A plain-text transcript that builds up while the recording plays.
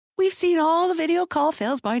We've seen all the video call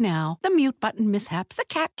fails by now. The mute button mishaps, the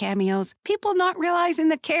cat cameos, people not realizing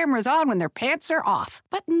the camera's on when their pants are off.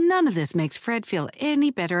 But none of this makes Fred feel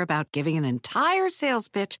any better about giving an entire sales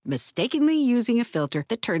pitch, mistakenly using a filter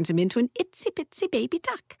that turns him into an itsy-bitsy baby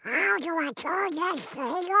duck. How do I turn this thing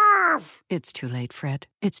off? It's too late, Fred.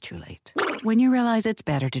 It's too late. When you realize it's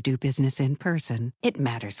better to do business in person, it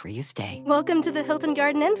matters where you stay. Welcome to the Hilton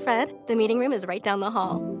Garden Inn, Fred. The meeting room is right down the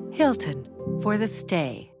hall. Hilton, for the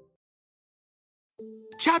stay.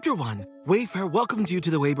 Chapter 1. Wafer welcomes you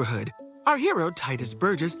to the neighborhood. Our hero, Titus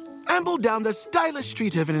Burgess, ambled down the stylish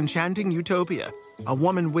street of an enchanting utopia. A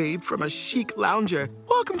woman waved from a chic lounger.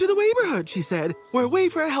 "Welcome to the neighborhood," she said, "where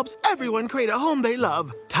Wafer helps everyone create a home they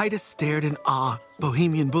love." Titus stared in awe.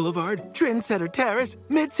 Bohemian Boulevard, Trendsetter Terrace,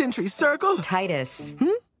 Mid-Century Circle. Titus,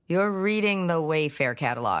 you're reading the Wayfair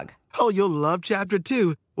catalog. Oh, you'll love Chapter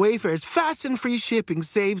 2. Wayfair's fast and free shipping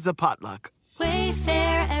saves a potluck.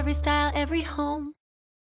 Wayfair, every style, every home.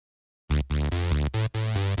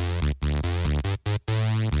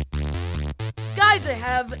 Guys, I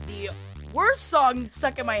have the worst song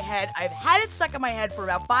stuck in my head. I've had it stuck in my head for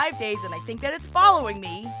about 5 days, and I think that it's following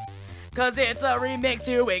me. Cause it's a remix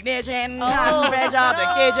to Ignition. Fresh off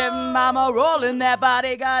the kitchen, mama rolling that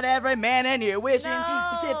body, got every man in here wishing.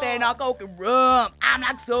 Tipping on coke and rum. I'm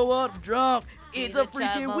like so drunk. It's a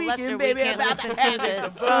freaking weekend, baby. About to have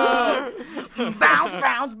this bounce,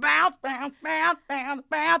 bounce, bounce, bounce, bounce, bounce,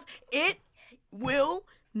 bounce. It will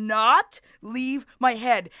not leave my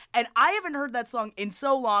head. And I haven't heard that song in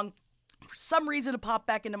so long. For some reason, it popped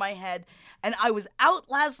back into my head. And I was out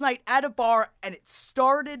last night at a bar, and it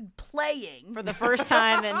started playing. For the first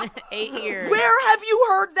time in 8 years. Where have you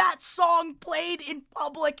heard that song played in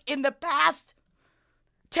public in the past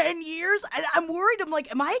 10 years? And I'm worried. I'm like,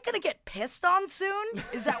 am I going to get pissed on soon?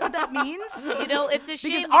 Is that what that means? You know, it's a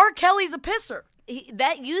shame. Because R. Kelly's a pisser.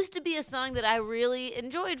 That used to be a song that I really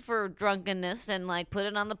enjoyed for drunkenness and like put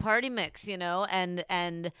it on the party mix, you know,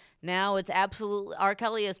 and now it's absolutely, R.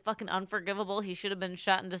 Kelly is fucking unforgivable. He should have been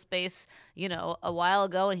shot into space, you know, a while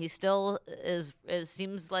ago, and he still is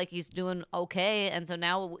seems like he's doing okay. And so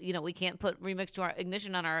now, you know, we can't put Remix to Our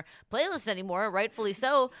Ignition on our playlist anymore, rightfully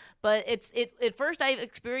so. But at first I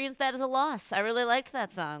experienced that as a loss. I really liked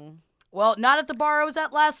that song. Well, not at the bar I was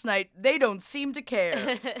at last night. They don't seem to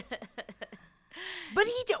care. But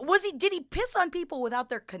did he piss on people without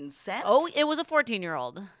their consent? Oh, it was a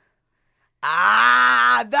 14-year-old.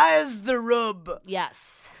 Ah, that is the rub.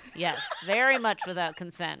 Yes, very much without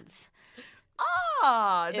consent.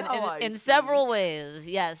 Ah, in several ways.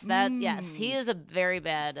 Yes, yes, he is a very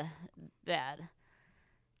bad.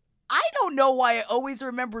 I don't know why I always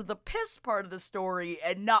remember the piss part of the story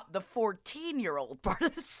and not the 14-year-old part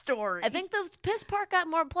of the story. I think the piss part got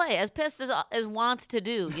more play, as piss is wont to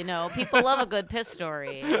do. You know, people love a good piss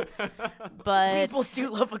story. But people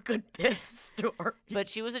do love a good piss story. But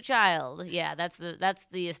she was a child. Yeah, that's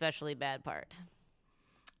the especially bad part.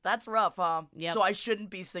 That's rough, huh? Yep. So I shouldn't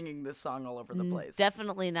be singing this song all over the place.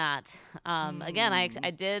 Definitely not. Again, I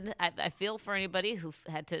feel for anybody who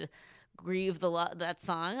had to grieve that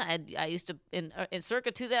song. I used to in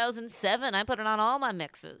circa 2007. I put it on all my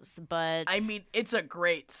mixes, but I mean, it's a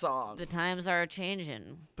great song. The times are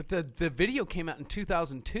changing. But the video came out in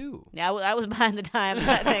 2002. Yeah, I was behind the times.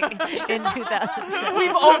 I think in 2007.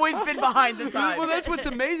 We've always been behind the times. Well, that's what's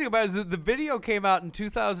amazing about it is that the video came out in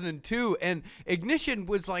 2002, and Ignition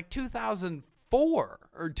was like 2004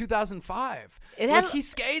 or 2005. He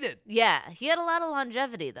skated. Yeah, he had a lot of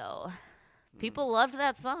longevity though. People loved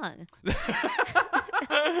that song.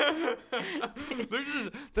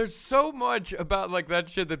 There's so much about like that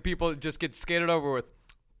shit that people just get skated over with.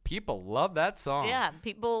 People love that song. Yeah,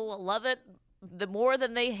 people love it the more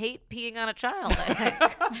than they hate peeing on a child, I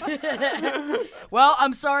think. Well,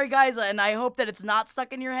 I'm sorry, guys, and I hope that it's not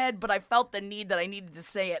stuck in your head, but I felt the need that I needed to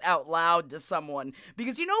say it out loud to someone.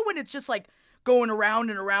 Because you know when it's just like going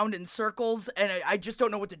around and around in circles and I just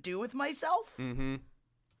don't know what to do with myself? Mm-hmm.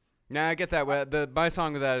 Nah, I get that. My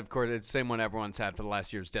song with that, of course, it's the same one everyone's had for the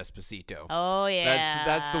last year's Despacito. Oh, yeah.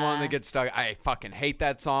 That's the one that gets stuck. I fucking hate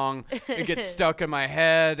that song. It gets stuck in my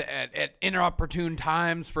head at inopportune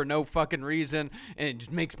times for no fucking reason, and it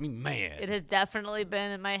just makes me mad. It has definitely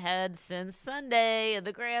been in my head since Sunday at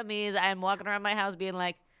the Grammys. I'm walking around my house being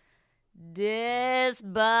like,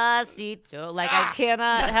 Despacito. Like, I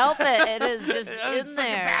cannot help it. It is just in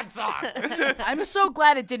there. It's such a bad song. I'm so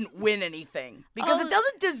glad it didn't win anything because it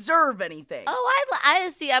doesn't deserve anything. Oh, I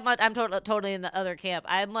see. I'm totally in the other camp.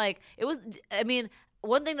 I'm like, it was, I mean,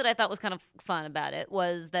 one thing that I thought was kind of fun about it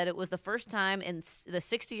was that it was the first time in the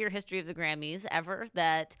 60-year history of the Grammys ever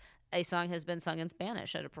that a song has been sung in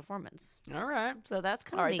Spanish at a performance. All right. So that's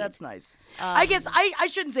kind of All right, neat. that's nice. I guess I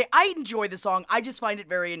shouldn't say I enjoy the song. I just find it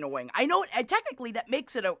very annoying. I know technically that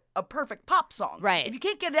makes it a perfect pop song. Right. If you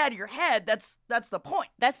can't get it out of your head, that's the point.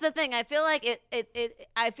 That's the thing. I feel like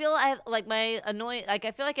I feel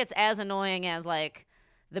it's as annoying as like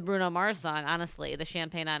the Bruno Mars song, honestly, the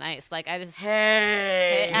Champagne on Ice. Like I just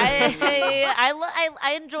I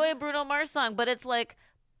enjoy a Bruno Mars song, but it's like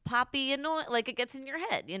poppy annoying, like it gets in your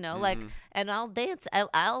head, like, and I'll dance. When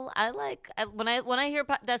I hear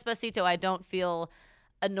Despacito, I don't feel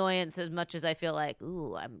annoyance as much as I feel like,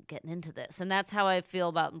 ooh, I'm getting into this, and that's how I feel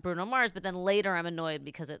about Bruno Mars. But then later, I'm annoyed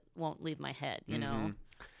because it won't leave my head, know.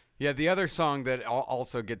 Yeah, the other song that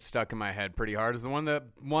also gets stuck in my head pretty hard is the one that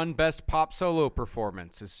won Best Pop Solo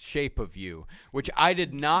Performance is Shape of You, which I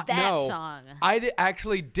did not know. That song. I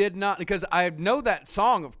actually did not, because I know that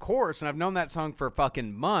song, of course, and I've known that song for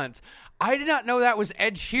fucking months. I did not know that was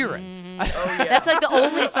Ed Sheeran. Mm-hmm. Oh, yeah. That's like the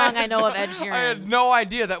only song I know of Ed Sheeran. I had no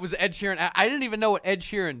idea that was Ed Sheeran. I didn't even know what Ed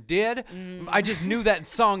Sheeran did. I just knew that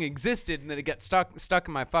song existed and that it got stuck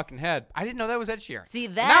in my fucking head. I didn't know that was Ed Sheeran. See,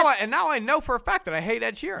 now I know for a fact that I hate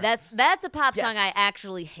Ed Sheeran. That's a pop song I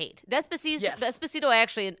actually hate.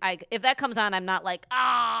 Despacito, if that comes on, I'm not like,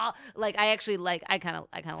 like I actually like, I kind of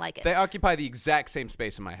like it. They occupy the exact same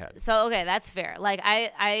space in my head. So okay, that's fair. Like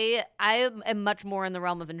I am much more in the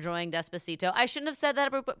realm of enjoying Despacito. I shouldn't have said that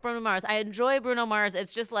about Bruno Mars. I enjoy Bruno Mars.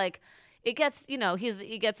 It's just like it gets,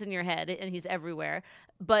 he gets in your head and he's everywhere.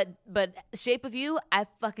 But Shape of You, I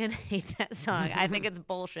fucking hate that song. I think it's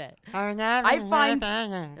bullshit. I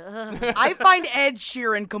find Ed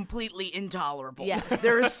Sheeran completely intolerable. Yes.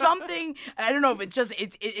 There is something, I don't know if it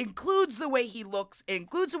includes the way he looks, it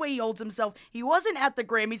includes the way he holds himself. He wasn't at the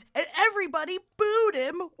Grammys and everybody booed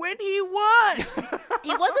him when he won.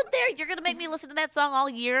 He wasn't there. You're going to make me listen to that song all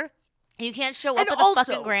year? You can't show up at the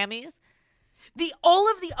fucking Grammys?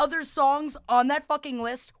 All of the other songs on that fucking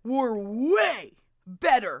list were way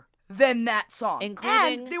better than that song.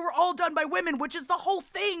 Including... And they were all done by women, which is the whole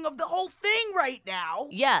thing of the whole thing right now.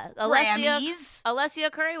 Yeah. Grammys.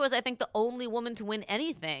 Alessia Curry was, I think, the only woman to win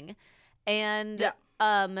anything. And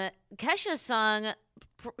Kesha's song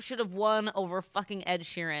should have won over fucking Ed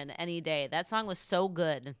Sheeran any day. That song was so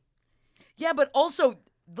good. Yeah, but also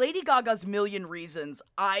Lady Gaga's Million Reasons,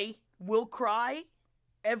 I will cry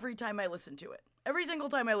every time I listen to it. Every single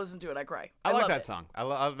time I listen to it, I cry. I like that song.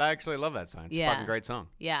 I actually love that song. It's a fucking great song.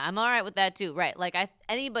 Yeah, I'm all right with that too. Right, like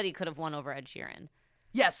anybody could have won over Ed Sheeran.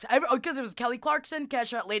 Yes, because it was Kelly Clarkson,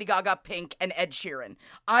 Kesha, Lady Gaga, Pink, and Ed Sheeran.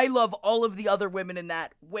 I love all of the other women in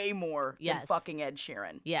that way more than fucking Ed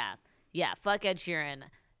Sheeran. Yeah, fuck Ed Sheeran.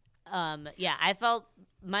 I felt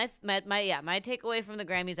my takeaway from the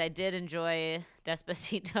Grammys, I did enjoy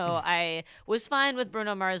Despacito. I was fine with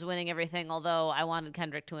Bruno Mars winning everything, although I wanted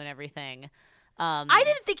Kendrick to win everything. I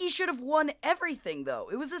didn't think he should have won everything, though.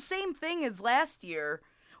 It was the same thing as last year,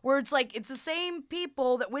 where it's like, it's the same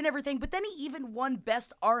people that win everything, but then he even won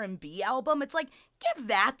Best R&B Album. It's like, give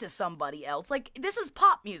that to somebody else. Like, this is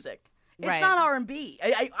pop music. It's not R&B.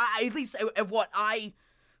 I at least of what I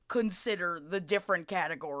consider the different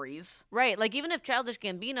categories. Right, like even if Childish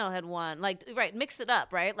Gambino had won, like, right, mix it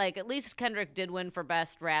up, right? Like at least Kendrick did win for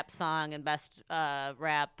Best Rap Song and Best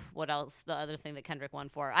Rap, what else, the other thing that Kendrick won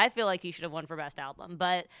for. I feel like he should have won for Best Album.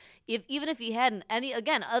 But even if he hadn't,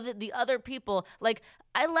 the other people, like,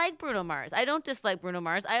 I like Bruno Mars. I don't dislike Bruno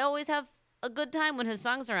Mars. I always have a good time when his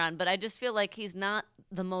songs are on, but I just feel like he's not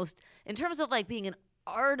the most, in terms of like being an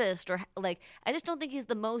artist, or like, I just don't think he's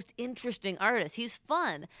the most interesting artist. He's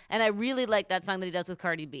fun, and I really like that song that he does with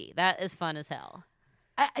Cardi B. That is fun as hell.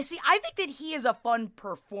 I think that he is a fun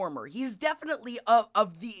performer. He's definitely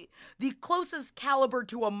of the closest caliber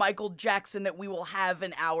to a Michael Jackson that we will have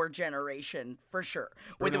in our generation, for sure.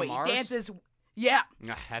 With the way he dances. Yeah.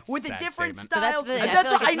 That's with the different statement. styles. That's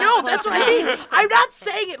what I mean. I'm not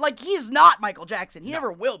saying it like he's not Michael Jackson. He never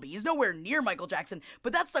will be. He's nowhere near Michael Jackson.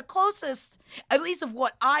 But that's the closest, at least of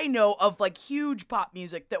what I know of, like, huge pop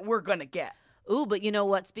music that we're gonna get. Ooh, but you know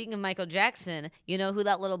what? Speaking of Michael Jackson, you know who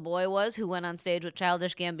that little boy was who went on stage with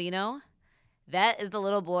Childish Gambino? That is the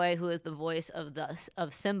little boy who is the voice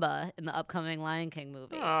of Simba in the upcoming Lion King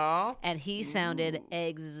movie. Aww. And he sounded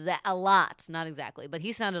a lot, not exactly, but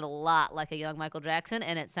he sounded a lot like a young Michael Jackson,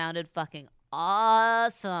 and it sounded fucking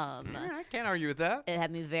awesome. Yeah, I can't argue with that. It had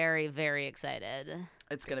me very, very excited.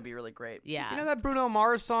 It's going to be really great. Yeah. You know that Bruno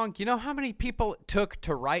Mars song? You know how many people it took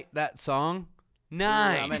to write that song?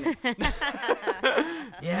 9.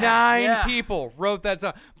 Nine people wrote that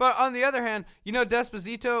song. But on the other hand, you know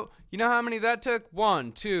Despacito, you know how many that took?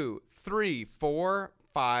 1, 2, 3, 4,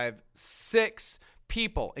 5, 6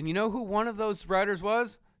 people. And you know who one of those writers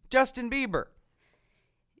was? Justin Bieber.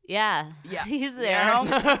 Yeah. He's there.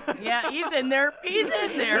 Yeah, he's in there. He's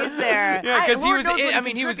there. Yeah, because he was. He was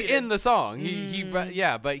contributed. in the song.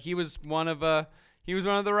 But he was one of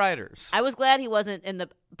the writers. I was glad he wasn't in the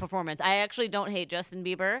performance. I actually don't hate Justin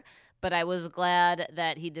Bieber, but I was glad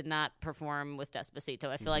that he did not perform with Despacito.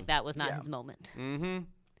 I feel like that was not his moment. Mm-hmm.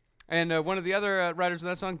 And one of the other writers of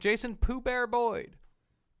that song, Jason Pooh Bear Boyd.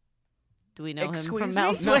 Do we know him Excuse from me?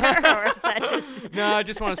 elsewhere, or is that just? No, I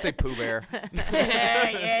just want to say Pooh Bear.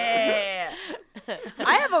 Yeah.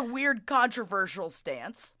 I have a weird controversial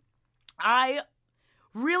stance. I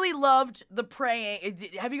really loved the praying.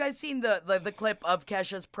 Have you guys seen the clip of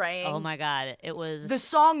Kesha's praying? Oh my God, it was. The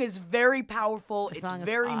song is very powerful. It's song is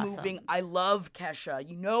very awesome. moving. I love Kesha.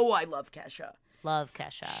 You know I love Kesha. Love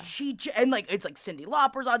Kesha. And it's like Cyndi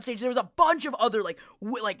Lauper's on stage. There was a bunch of other like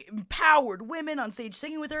empowered women on stage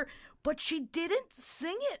singing with her, but she didn't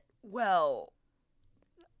sing it well.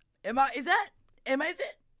 Is it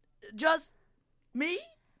just me?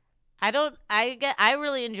 I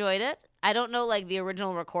really enjoyed it. I don't know like the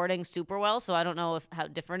original recording super well, so I don't know how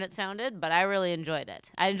different it sounded, but I really enjoyed it.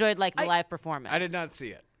 I enjoyed like the live performance. I did not see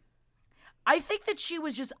it. I think she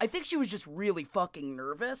was just really fucking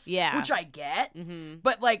nervous. Yeah. Which I get. Mm-hmm.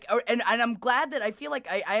 But like, and I'm glad that I feel like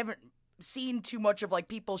I haven't seen too much of like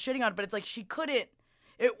people shitting on it, but it's like she couldn't,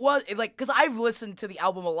 because I've listened to the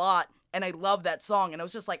album a lot and I love that song and I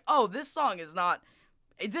was just like, oh, this is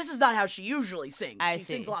not how she usually sings. She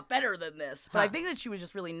sings a lot better than this. But I think that she was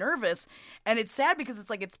just really nervous and it's sad because it's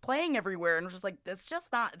like, it's playing everywhere and it's just like, it's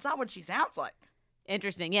not what she sounds like.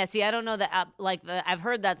 Interesting. Yeah. See, I don't know that. I've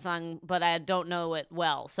heard that song, but I don't know it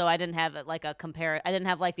well, so I didn't have it I didn't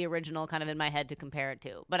have like the original kind of in my head to compare it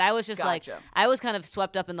to. But I was just I was kind of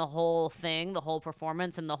swept up in the whole thing, the whole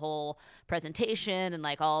performance, and the whole presentation, and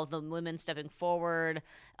like all of the women stepping forward,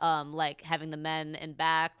 like having the men in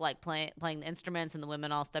back, like playing the instruments, and the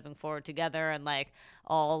women all stepping forward together, and like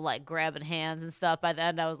all like grabbing hands and stuff. By the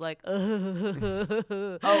end, I was like,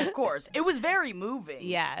 oh, of course, it was very moving.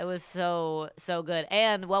 Yeah, it was so good.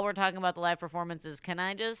 And while we're talking about the live performances, can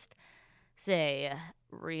I just say,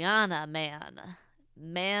 Rihanna,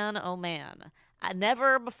 man, oh man.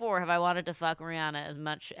 Never before have I wanted to fuck Rihanna as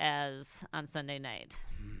much as on Sunday night.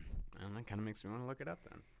 Well, that kind of makes me want to look it up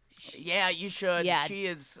then. Yeah, you should. Yeah. She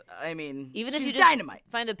is, even if she's you just dynamite.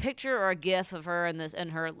 Find a picture or a gif of her in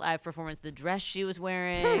her live performance, the dress she was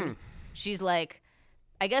wearing, she's like,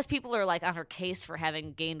 I guess people are like on her case for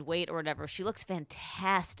having gained weight or whatever. She looks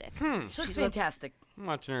fantastic. She looks fantastic. I'm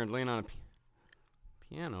watching her lean on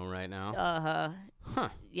a piano right now. Huh.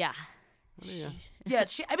 Yeah. Yeah,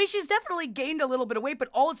 she's definitely gained a little bit of weight, but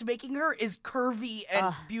all it's making her is curvy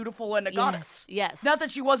and beautiful and a goddess. Yes. Not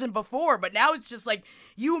that she wasn't before, but now it's just like,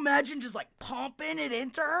 you imagine just like pumping it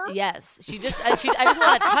into her? Yes. I just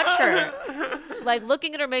want to touch her. Like,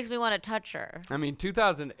 looking at her makes me want to touch her. I mean,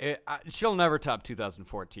 she'll never top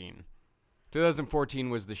 2014. 2014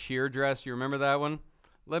 was the sheer dress. You remember that one?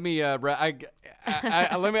 Let me.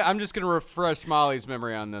 I'm just gonna refresh Molly's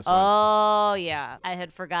memory on this one. Oh yeah, I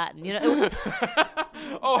had forgotten.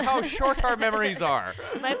 Oh, how short our memories are.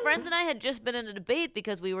 My friends and I had just been in a debate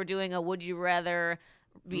because we were doing a Would You Rather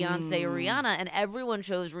Beyonce or Rihanna, and everyone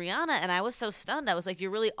chose Rihanna, and I was so stunned. I was like,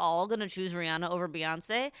 you're really all gonna choose Rihanna over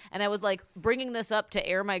Beyonce? And I was like bringing this up to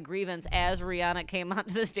air my grievance as Rihanna came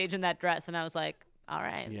onto the stage in that dress, and I was like, all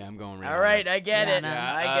right. Yeah, I'm going Rihanna. All right, I get it.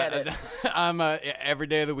 Yeah, I get it. I'm every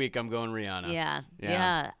day of the week I'm going Rihanna.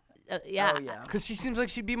 Yeah. Oh, yeah. Because she seems like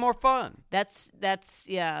she'd be more fun. That's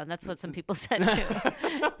what some people said too.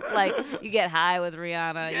 Like, you get high with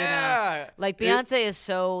Rihanna, you know. Like, Beyonce is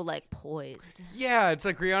so like poised. Yeah, it's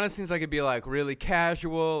like Rihanna seems like it'd be like really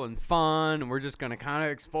casual and fun, and we're just gonna kind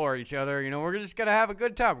of explore each other. You know, we're just gonna have a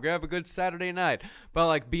good time. We're gonna have a good Saturday night. But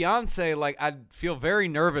like Beyonce, like I'd feel very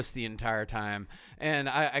nervous the entire time, and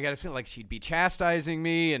I gotta feel like she'd be chastising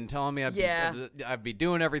me and telling me I'd be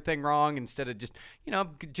doing everything wrong instead of just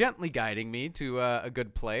gently guiding me to a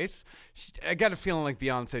good place. I got a feeling like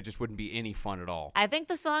Beyonce just wouldn't be any fun at all. I think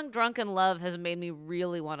the song Drunken Love has made me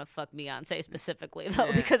really want to fuck Beyonce specifically,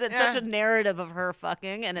 though, because it's such a narrative of her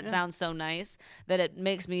fucking, and it sounds so nice that it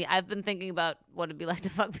makes me, I've been thinking about what it'd be like to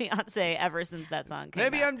fuck Beyonce ever since that song came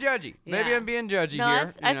out. Maybe I'm judgy. Yeah. Maybe I'm being judgy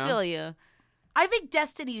here. I feel you. I think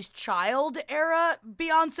Destiny's Child era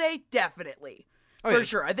Beyonce, definitely. For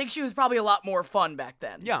sure. I think she was probably a lot more fun back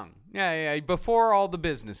then. Young. Yeah. Before all the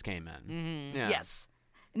business came in. Mm-hmm. Yeah. Yes.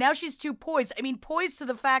 Now she's too poised. I mean, poised to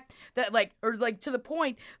the fact that, to the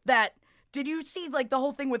point that, did you see, the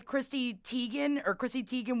whole thing with Chrissy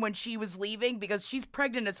Teigen when she was leaving? Because she's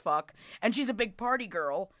pregnant as fuck, and she's a big party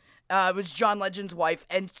girl. It was John Legend's wife,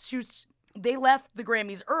 and they left the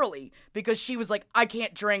Grammys early because she was like, I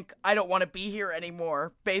can't drink. I don't want to be here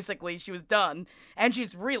anymore. Basically, she was done. And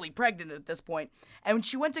she's really pregnant at this point. And when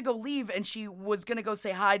she went to go leave and she was going to go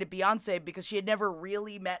say hi to Beyonce because she had never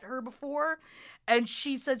really met her before. And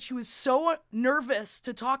she said she was so nervous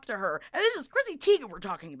to talk to her. And this is Chrissy Teigen we're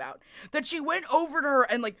talking about. That she went over to her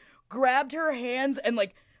and like grabbed her hands and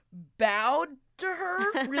like bowed to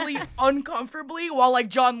her really uncomfortably while like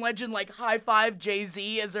John Legend like high-fived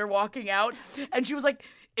Jay-Z as they're walking out. And she was like,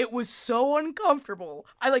 it was so uncomfortable.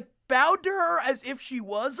 I like bowed to her as if she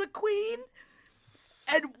was a queen.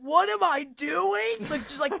 And what am I doing? Like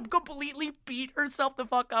she's like completely beat herself the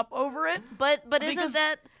fuck up over it. But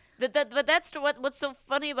isn't but that's what's so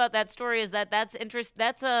funny about that story is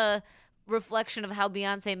that's a reflection of how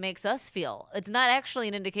Beyonce makes us feel. It's not actually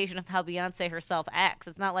an indication of how Beyonce herself acts.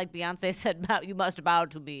 It's not like Beyonce said, you must bow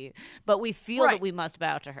to me, but we feel that we must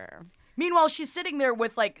bow to her. Meanwhile, she's sitting there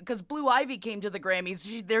with like, because Blue Ivy came to the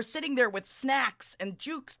Grammys, they're sitting there with snacks and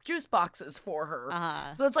juice boxes for her.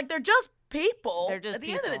 Uh-huh. So it's like they're just people. They're just At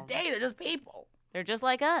the end of the day, they're just people. They're just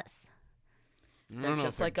like us. They're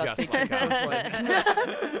just like us. Just like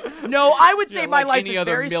us. No, I would say my like life any is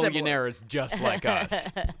other very millionaire is just like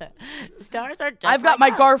us. Stars are just I've got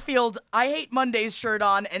like my us. Garfield I Hate Mondays shirt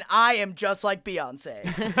on, and I am just like Beyonce.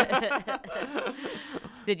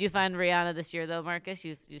 Did you find Rihanna this year, though, Marcus?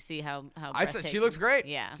 You see how I said she looks great.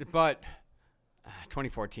 Yeah. But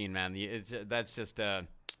 2014, man, that's just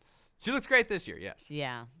she looks great this year. Yes.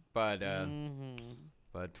 Yeah. But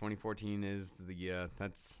but 2014 is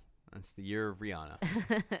that's the year of Rihanna.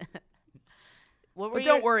 But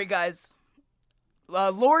don't worry, guys.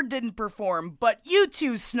 Lorde didn't perform, but you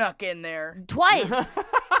two snuck in there. Twice.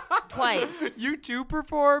 Twice. You two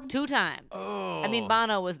performed? 2 times. Oh. I mean,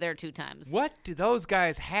 Bono was there 2 times. What do those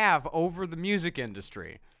guys have over the music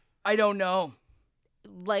industry? I don't know.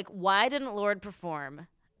 Like, why didn't Lorde perform?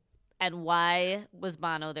 And why was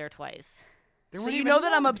Bono there twice? So you know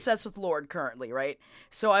that I'm obsessed with Lorde currently, right?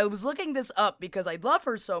 So I was looking this up because I love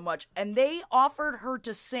her so much, and they offered her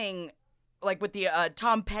to sing, like with the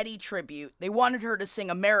Tom Petty tribute, they wanted her to sing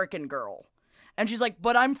American Girl. And she's like,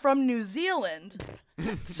 but I'm from New Zealand.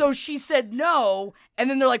 So she said no, and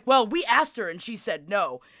then they're like, well, we asked her, and she said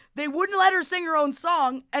no. They wouldn't let her sing her own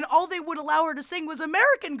song, and all they would allow her to sing was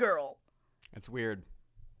American Girl. That's weird.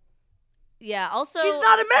 Yeah, also... She's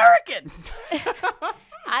not American!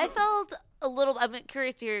 I felt a little... I'm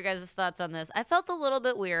curious to hear your guys' thoughts on this. I felt a little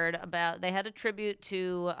bit weird about... They had a tribute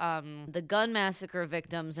to the gun massacre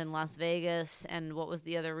victims in Las Vegas, and what was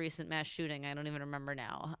the other recent mass shooting? I don't even remember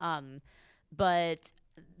now. But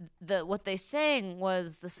what they sang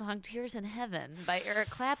was the song Tears in Heaven by Eric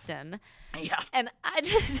Clapton. Yeah. And I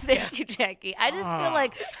just, thank you, Jackie. I just feel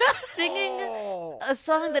like singing a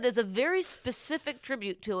song that is a very specific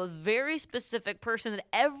tribute to a very specific person that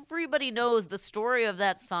everybody knows the story of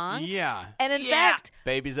that song. Yeah. And in fact,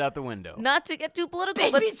 baby's out the window. not to get too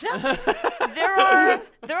political, Baby's but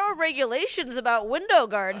there are regulations about window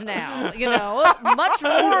guards now, much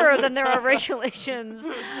more than there are regulations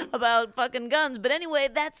about fucking guns. But anyway,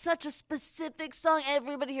 that's such a specific song.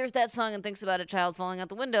 Everybody hears that song and thinks about a child falling out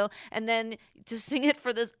the window, and then to sing it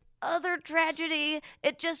for this other tragedy,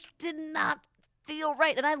 it just did not feel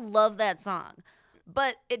right. And I love that song,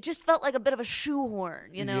 but it just felt like a bit of a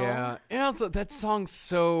shoehorn, Yeah, and also that song's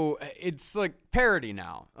so, it's like parody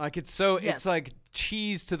now. Like it's like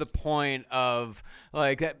cheese to the point of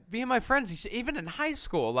like me and my friends, even in high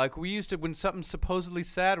school, like we used to, when something supposedly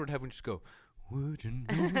sad would happen, just go, would you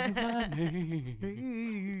know my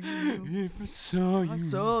name if I saw you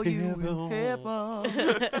in heaven?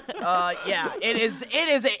 Yeah,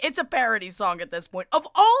 it's a parody song at this point. Of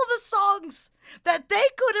all the songs that they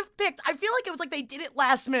could have picked, I feel like it was like they did it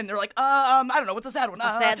last minute. They're like, I don't know, what's a sad one? It's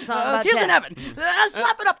a sad song about Tears in death. Heaven.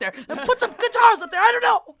 Slap it up there. Put some guitars up there. I don't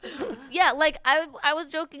know. Yeah, like I was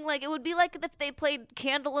joking, like it would be like if they played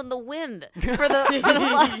Candle in the Wind for the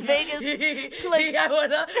Las Vegas. Like, I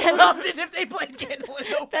would have loved it if they played Candle in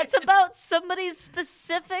the Wind. that's about somebody's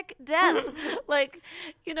specific death. Like,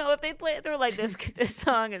 if they play it, they're like, this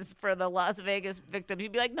song is for the Las Vegas victims.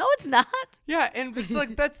 You'd be like, no, it's not. Yeah, and it's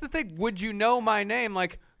like, that's the thing. Would you know my name?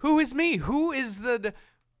 Like, who is me? Who's the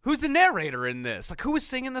narrator in this? Like, who is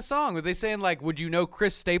singing the song? Were they saying like, would you know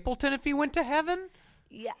Chris Stapleton if he went to heaven?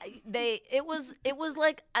 Yeah, it was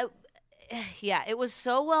like it was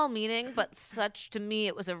so well-meaning, but to me,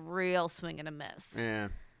 it was a real swing and a miss. Yeah.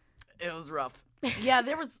 It was rough. Yeah,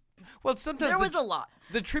 there was Well, sometimes there was a lot.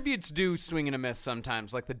 The tributes do swing and a miss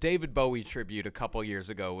sometimes. Like the David Bowie tribute a couple years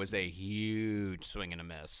ago was a huge swing and a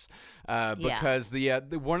miss because the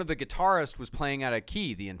one of the guitarists was playing out of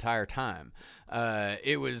key the entire time.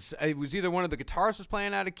 It was either one of the guitarists was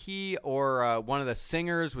playing out of key or one of the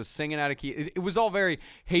singers was singing out of key. It was all very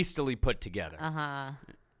hastily put together. Uh-huh.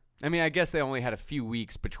 I mean, I guess they only had a few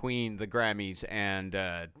weeks between the Grammys and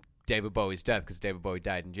David Bowie's death because David Bowie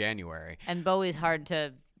died in January. And Bowie's hard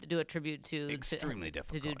to do a tribute to. Extremely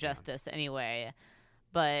difficult. To do justice anyway.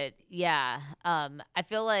 But yeah, I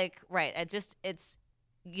feel like, right, it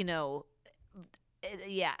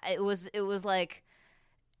was like,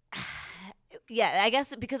 yeah, I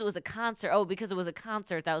guess because it was a concert. Oh, because it was a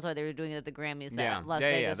concert, that was why they were doing it at the Grammys. Las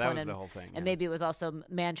Vegas that one, was the whole thing. And maybe it was also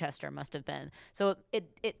Manchester, must have been. So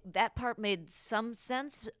it that part made some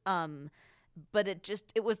sense. But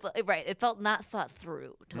it was right. It felt not thought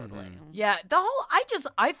through totally. Mm-hmm. Yeah,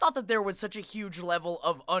 I thought that there was such a huge level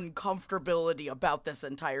of uncomfortability about this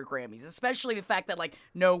entire Grammys, especially the fact that like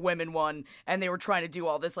no women won and they were trying to do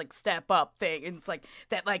all this like step up thing. And it's like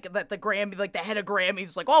that the Grammy, like the head of Grammys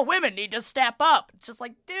was like, "Oh, women need to step up." It's just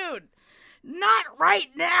like, dude, not right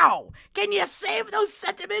now. Can you save those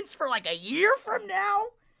sentiments for like a year from now?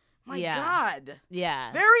 My God.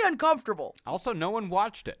 Yeah. Very uncomfortable. Also, no one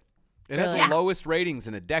watched it. It had Really? the lowest ratings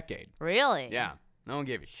in a decade. Really? Yeah. No one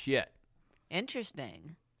gave a shit.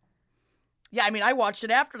 Interesting. Yeah, I mean, I watched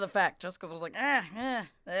it after the fact just because I was like,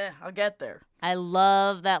 I'll get there. I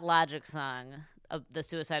love that Logic song, the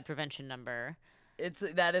suicide prevention number.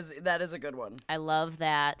 That is a good one. I love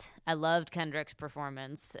that. I loved Kendrick's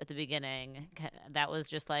performance at the beginning. That was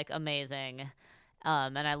just like amazing.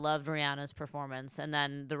 And I loved Rihanna's performance. And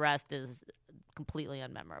then the rest is completely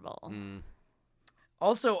unmemorable.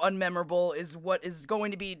 Also unmemorable is what is going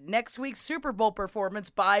to be next week's Super Bowl performance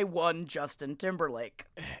by one Justin Timberlake.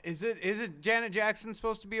 Is it Janet Jackson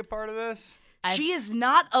supposed to be a part of this? She is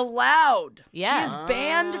not allowed. Yeah. She is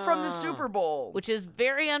banned from the Super Bowl. Which is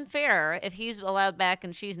very unfair if he's allowed back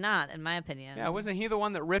and she's not, in my opinion. Yeah, wasn't he the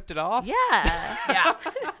one that ripped it off? Yeah.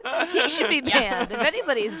 Yeah. He should be banned if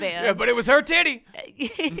anybody's banned. Yeah, but it was her titty.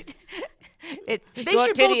 They your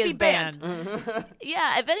should titty both is be banned.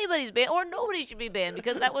 Yeah, if anybody's banned, or nobody should be banned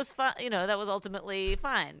because that was fun. That was ultimately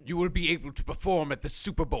fine. You will be able to perform at the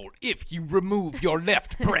Super Bowl if you remove your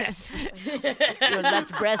left breast. Your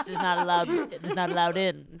left breast is not allowed. Is not allowed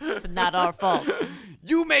in. It's not our fault.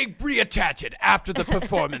 You may reattach it after the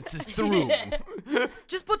performance is through.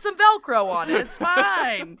 Just put some Velcro on it. It's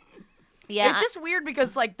fine. Yeah, It's just weird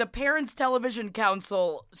because, like, the Parents Television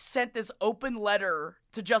Council sent this open letter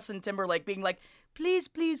to Justin Timberlake being like, please,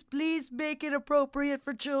 please, please make it appropriate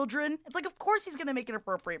for children. It's like, of course he's going to make it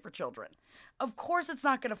appropriate for children. Of course it's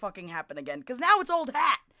not going to fucking happen again because now it's old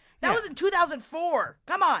hat. That was in 2004.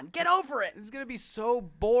 Come on, get over it. It's going to be so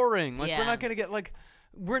boring. Like, Yeah. we're not going to get, like,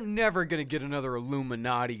 we're never going to get another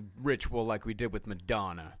Illuminati ritual like we did with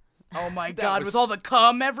Madonna. Oh my God, with all the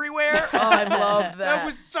cum everywhere? Oh, I love that. That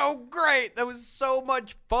was so great. That was so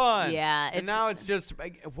much fun. Yeah, And now it's just,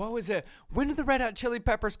 what was it? When did the Red Hot Chili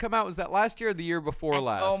Peppers come out? Was that last year or the year before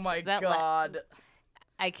last? Oh my that God.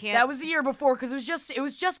 I can't. That was the year before because it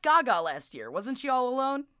was just Gaga last year. Wasn't she all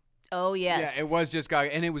alone? Oh yes. Yeah, it was just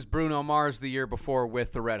Gaga. And it was Bruno Mars the year before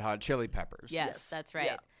with the Red Hot Chili Peppers. Yes, that's right.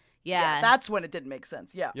 Yeah. Yeah. That's when it didn't make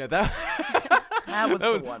sense. Yeah. Yeah, that That was that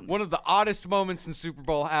the was one. one of the oddest moments in Super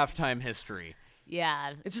Bowl halftime history.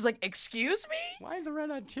 Yeah. It's just like, excuse me? Why did the Red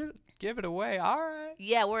Hot Chili give it away? All right.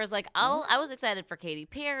 Yeah, whereas like I was excited for Katy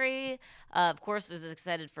Perry. Of course, was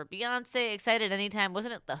excited for Beyonce. Excited anytime.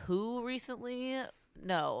 Wasn't it The Who recently?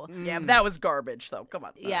 No. Yeah, but that was garbage, though. Come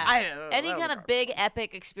on. Yeah. Any that was kind of garbage. big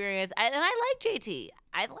epic experience. And I like JT.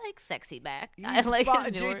 I like Sexy Back. I He's like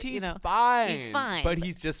fine. his newer, JT's fine. fine. He's fine. But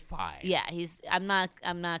he's just fine. Yeah, I'm not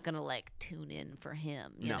gonna like tune in for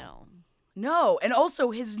him, you No. know. No, and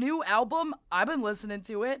also his new album, I've been listening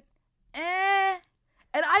to it. And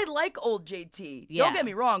I like old JT. Yeah. Don't get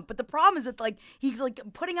me wrong, but the problem is that like he's like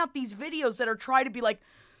putting out these videos that are trying to be like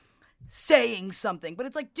saying something, but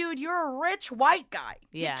it's like, dude, you're a rich white guy.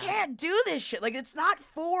 Yeah. You can't do this shit. Like, it's not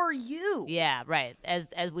for you. Yeah, right. As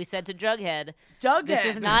we said to Jughead, Jughead. this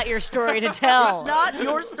is not your story to tell. It's not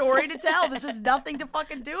your story to tell. This has nothing to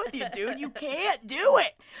fucking do with you, dude. You can't do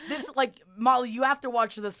it. This, like, Molly, you have to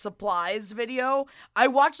watch the Supplies video. I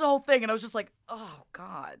watched the whole thing, and I was just like, oh,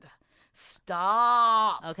 God.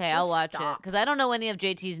 Stop. Okay, Just I'll watch stop. it because I don't know any of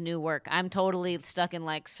JT's new work. I'm totally stuck in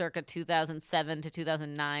like circa 2007 to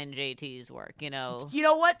 2009 JT's work. You know. You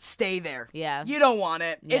know what? Stay there. Yeah. You don't want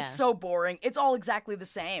it. Yeah. It's so boring. It's all exactly the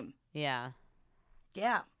same. Yeah.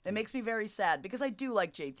 Yeah. It makes me very sad because I do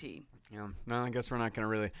like JT. Yeah. No, I guess we're not going to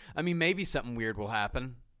really. I mean, maybe something weird will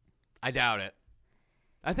happen. I doubt it.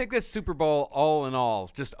 I think this Super Bowl, all in all,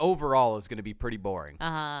 just overall, is going to be pretty boring.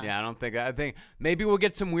 Yeah, I think maybe we'll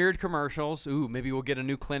get some weird commercials. Ooh, maybe we'll get a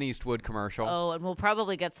new Clint Eastwood commercial. Oh, and we'll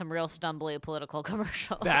probably get some real stumbly political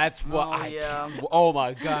commercials. That's what oh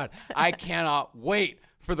my God. I cannot wait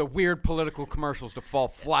for the weird political commercials to fall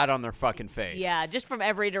flat on their fucking face. Yeah, just from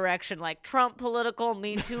every direction, like Trump political,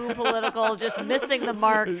 Me Too political, just missing the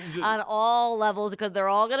mark on all levels because they're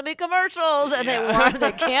all going to be commercials and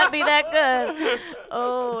they can't be that good.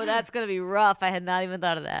 Oh, that's going to be rough. I had not even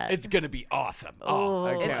thought of that. It's going to be awesome.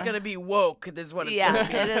 It's going to be woke. This is what it's going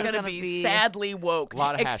to be. It's going to be sadly woke. A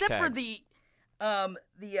lot of Except for hashtags.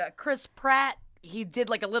 the Chris Pratt. He did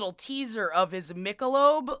like a little teaser of his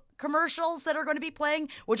Michelob commercials that are going to be playing,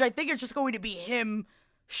 which I think is just going to be him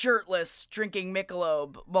shirtless drinking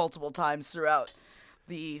Michelob multiple times throughout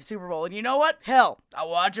the Super Bowl. And you know what? Hell, I'll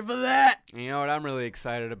watch it for that. You know what I'm really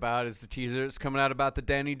excited about is the teaser that's coming out about the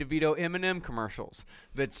Danny DeVito M&M commercials.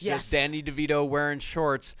 That's just Danny DeVito wearing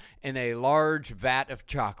shorts in a large vat of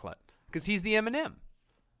chocolate because he's the M&M.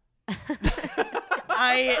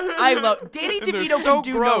 I love Danny DeVito so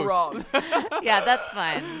can do gross. no wrong. Yeah, that's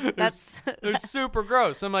fine. They're super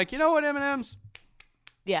gross. I'm like, you know what, M&Ms?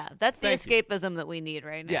 Yeah, that's the Thank you. escapism that we need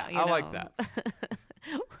right now. Yeah, you I know? like that.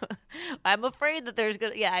 I'm afraid that there's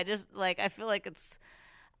gonna. Yeah, I just like. I feel like it's.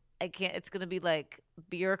 I can't. It's gonna be like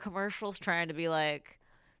beer commercials trying to be like,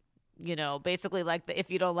 you know, basically like the if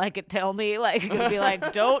you don't like it, tell me. Like it's gonna be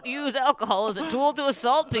like, don't use alcohol as a tool to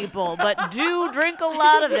assault people, but do drink a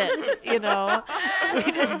lot of it. You know,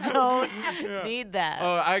 we just don't need that.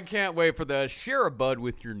 Oh, I can't wait for the share a bud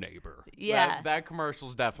with your neighbor. Yeah. That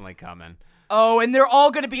commercial's definitely coming. Oh, and they're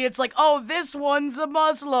all going to be, it's like, oh, this one's a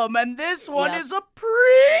Muslim, and this one is a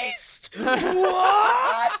priest.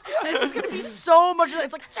 What? This is going to be so much,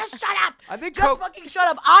 it's like, just shut up. I think just fucking shut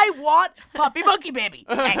up. I want Puppy Monkey Baby.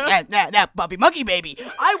 Puppy Monkey Baby.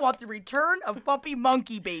 I want the return of Puppy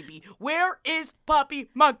Monkey Baby. Where is Puppy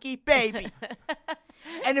Monkey Baby?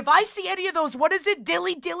 And if I see any of those, what is it,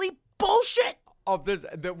 dilly bullshit?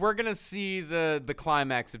 We're gonna see the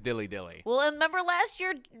climax of Dilly Dilly. Well, and remember last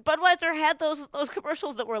year, Budweiser had those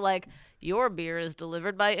commercials that were like, "Your beer is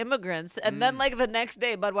delivered by immigrants," and then like the next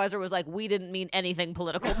day, Budweiser was like, "We didn't mean anything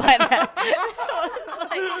political by that." So it's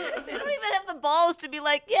like they don't even have the balls to be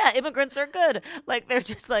like, "Yeah, immigrants are good." Like they're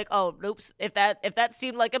just like, "Oh, oops." If that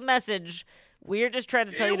seemed like a message, we're just trying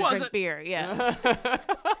to tell you to drink beer. Yeah.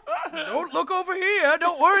 Don't look over here.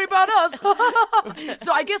 Don't worry about us.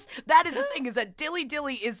 So I guess that is the thing, is that Dilly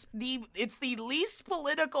Dilly is the least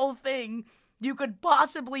political thing you could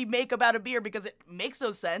possibly make about a beer because it makes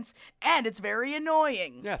no sense and it's very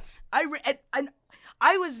annoying. Yes.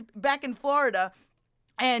 I was back in Florida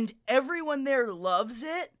and everyone there loves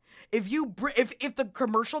it. If the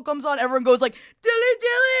commercial comes on, everyone goes like, Dilly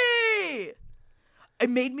Dilly! It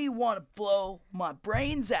made me want to blow my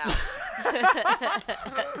brains out.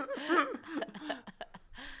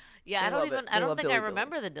 Yeah, I don't think I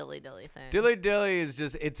remember the Dilly Dilly thing. Dilly Dilly is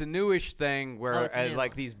just, it's a newish thing where new.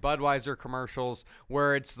 like these Budweiser commercials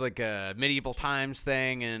where it's like a medieval times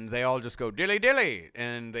thing and they all just go Dilly Dilly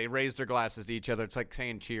and they raise their glasses to each other. It's like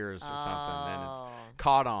saying cheers or something, and it's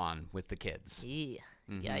caught on with the kids.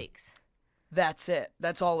 Yikes. That's it.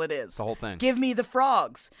 That's all it is. The whole thing. Give me the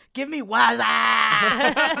frogs. Give me Wazza.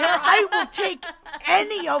 I will take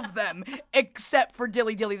any of them except for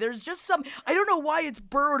Dilly Dilly. There's just some, I don't know why it's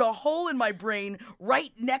burrowed a hole in my brain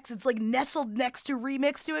right next. It's like nestled next to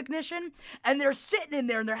Remix to Ignition. And they're sitting in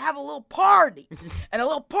there and they're having a little party. And a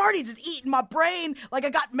little party just eating my brain like I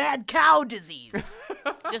got mad cow disease.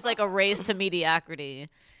 Just like a race to mediocrity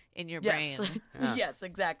in your brain. Yeah. Yes,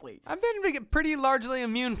 exactly. I've been pretty largely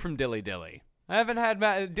immune from Dilly Dilly. I haven't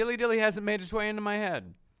had Dilly Dilly hasn't made its way into my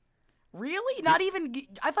head. Really? Not even?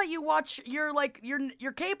 I thought you watch your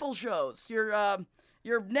cable shows, your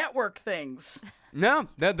network things. No,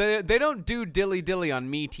 they don't do Dilly Dilly on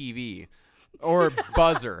Me TV or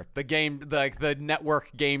Buzzer, the game, like the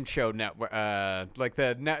network game show network, like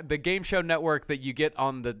the game show network that you get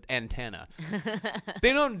on the antenna.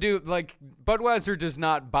 They don't do, like, Budweiser does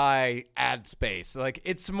not buy ad space. Like,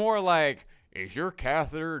 it's more like, is your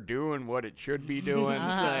catheter doing what it should be doing?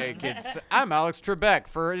 Like, I'm Alex Trebek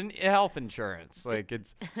for health insurance. Like,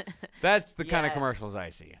 that's the kind of commercials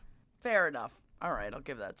I see. Fair enough. All right, I'll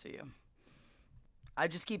give that to you. I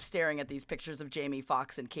just keep staring at these pictures of Jamie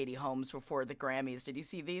Foxx and Katie Holmes before the Grammys. Did you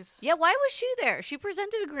see these? Yeah, why was she there? She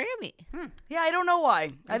presented a Grammy. Yeah, I don't know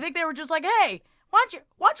why. I think they were just like, hey, Why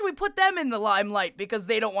don't we put them in the limelight because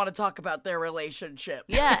they don't want to talk about their relationship?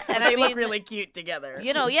 Yeah, and they I mean, look really cute together.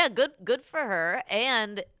 Yeah, good for her.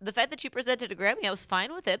 And the fact that she presented a Grammy, I was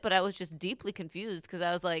fine with it, but I was just deeply confused because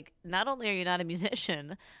I was like, not only are you not a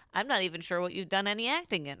musician, I'm not even sure what you've done any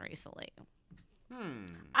acting in recently.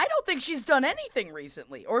 I don't think she's done anything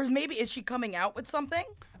recently. Or maybe is she coming out with something?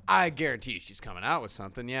 I guarantee you she's coming out with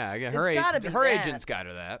something. Yeah, her, It's gotta be her that. agent's got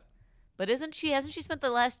her that. But hasn't she spent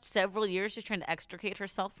the last several years just trying to extricate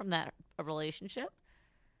herself from that relationship?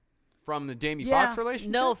 From the Jamie Yeah. Foxx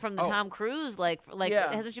relationship? No, from the Oh. Tom Cruise.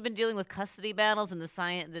 Yeah. Hasn't she been dealing with custody battles and the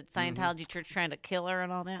Scientology church trying to kill her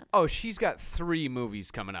and all that? Oh, she's got 3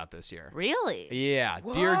 movies coming out this year. Really? Yeah,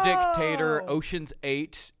 Dear Dictator, Ocean's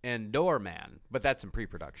 8, and Doorman. But that's in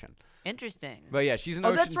pre-production. Interesting. But yeah, she's in Oh,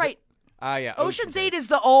 Ocean's... that's right. Yeah. Ocean's 8 is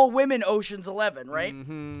the all-women Ocean's 11, right?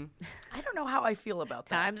 Mm-hmm. I don't know how I feel about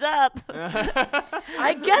that. Time's up.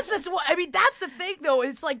 I guess it's what I mean. That's the thing, though.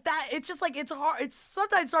 It's like that. It's just like it's hard. It's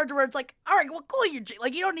sometimes hard to where it's like, all right, well, cool. You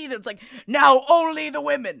like you don't need it. It's like now only the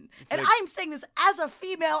women. And I'm saying this as a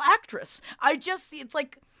female actress. I just see it's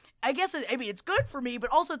like. I guess it's good for me,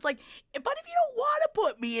 but also it's like, but if you don't want to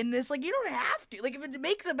put me in this, like you don't have to. Like if it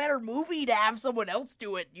makes a better movie to have someone else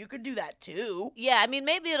do it, you could do that too. Yeah, I mean,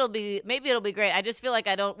 maybe it'll be great. I just feel like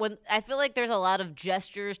I feel like there's a lot of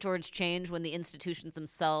gestures towards change when the institutions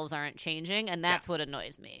themselves aren't changing, and that's what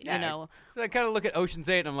annoys me. Yeah, You know? I kind of look at Ocean's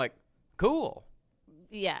 8 and I'm like, cool.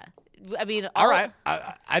 Yeah. I mean, All right.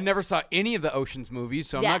 I never saw any of the Ocean's movies,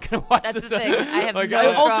 so I'm not going to watch that's this. the thing. I have like, no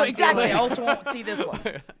I strong also exactly. I feelings. also won't see this one.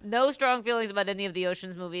 No strong feelings about any of the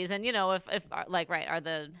Ocean's movies, and if like right, are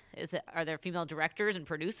there female directors and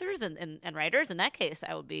producers and writers? In that case,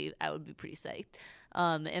 I would be pretty psyched.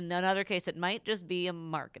 In another case, it might just be a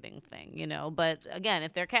marketing thing, But again,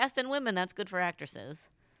 if they're casting women, that's good for actresses.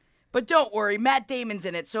 But don't worry, Matt Damon's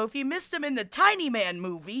in it, so if you missed him in the Tiny Man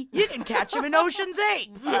movie, you can catch him in Ocean's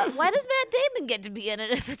 8. Why does Matt Damon get to be in it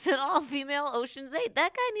if it's an all-female Ocean's 8?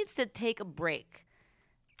 That guy needs to take a break.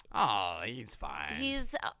 Oh, he's fine.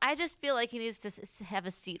 I just feel like he needs to have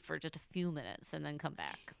a seat for just a few minutes and then come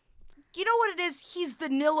back. You know what it is? He's the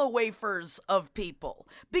Nilla Wafers of people.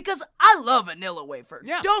 Because I love a Nilla wafer.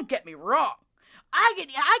 Yeah. Don't get me wrong. I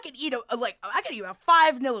could eat about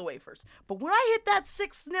 5 Nilla wafers, but when I hit that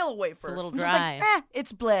 6th Nilla wafer, It's a little I'm just dry. like,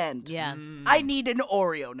 it's bland. Yeah. I need an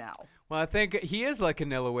Oreo now. Well, I think he is like a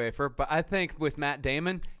Nilla wafer, but I think with Matt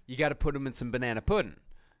Damon, you got to put him in some banana pudding.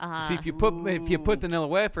 See, if you put the Nilla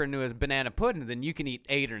wafer into a banana pudding, then you can eat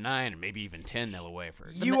 8 or 9 or maybe even 10 Nilla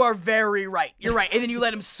wafers. You are very right. You're right. And then you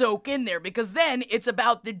let him soak in there because then it's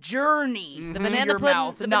about the journey The to banana your pudding.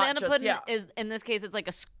 mouth. The and not banana just, pudding yeah. is in this case. It's like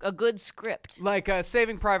a good script. Like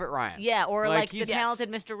Saving Private Ryan. Yeah, or like the he's- talented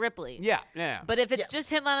Mr. Ripley. Yeah. But if it's Yes. just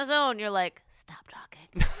him on his own, you're like, stop talking.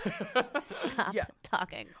 Stop Yeah.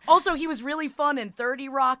 talking. Also, he was really fun in 30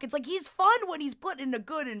 Rock. It's like he's fun when he's put in a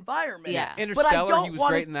good environment. Yeah. But I Interstellar, don't he was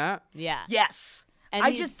wanna- great in that. Yeah. Yes. And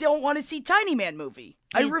I he's- just don't want to see Tiny Man movie.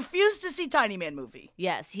 I He's- refuse to see Tiny Man movie.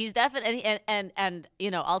 Yes, he's definitely and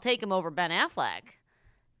I'll take him over Ben Affleck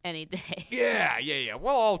any day. Yeah.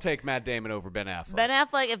 We'll all take Matt Damon over Ben Affleck. Ben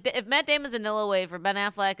Affleck, if Matt Damon's a Nilla wafer, Ben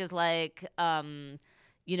Affleck is like one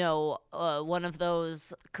of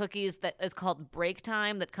those cookies that is called Break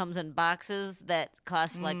Time that comes in boxes that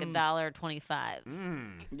costs like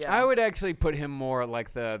 $1.25. Yeah. I would actually put him more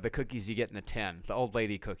like the cookies you get in the tin, the old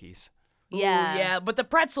lady cookies. Yeah. Ooh, yeah, but the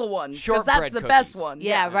pretzel one, because Shortbread that's the best cookies. one.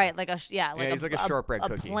 Yeah, right. Like he's like a shortbread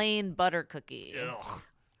cookie. A plain butter cookie.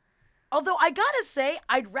 Although I gotta say,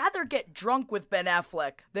 I'd rather get drunk with Ben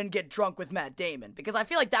Affleck than get drunk with Matt Damon because I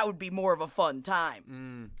feel like that would be more of a fun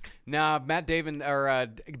time. Nah, Matt Damon or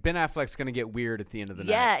Ben Affleck's gonna get weird at the end of the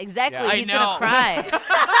Yeah, night. exactly. I He's know. gonna cry.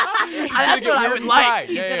 That's what I would like.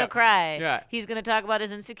 He's gonna cry. Yeah. He's gonna talk about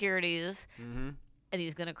his insecurities. And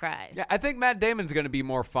he's gonna cry. Yeah, I think Matt Damon's going to be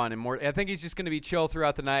more fun and more. I think he's just going to be chill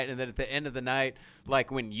throughout the night, and then at the end of the night,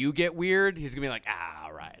 like when you get weird, he's going to be like,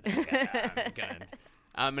 all right,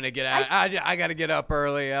 I'm going to get out. I got to get up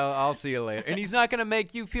early. I'll see you later. And he's not going to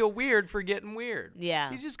make you feel weird for getting weird. Yeah.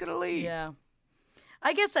 He's just going to leave. Yeah.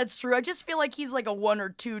 I guess that's true. I just feel like he's like a 1 or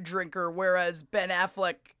 2 drinker, whereas Ben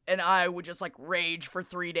Affleck and I would just like rage for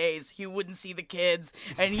 3 days. He wouldn't see the kids,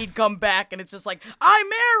 and he'd come back, and it's just like, I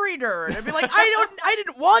married her, and I'd be like, I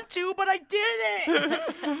didn't want to, but I did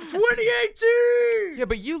it. 2018. Yeah,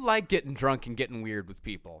 but you like getting drunk and getting weird with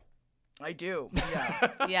people. I do. Yeah.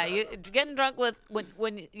 Yeah, you getting drunk with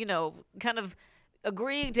when kind of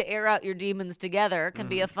agreeing to air out your demons together can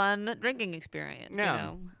be a fun drinking experience. Yeah. You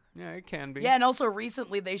know? Yeah, it can be. Yeah, and also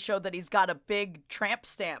recently they showed that he's got a big tramp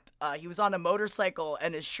stamp. He was on a motorcycle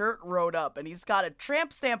and his shirt rode up, and he's got a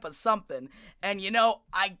tramp stamp of something. And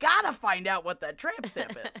I gotta find out what that tramp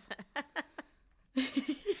stamp is.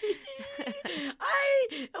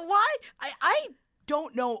 I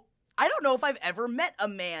don't know. I don't know if I've ever met a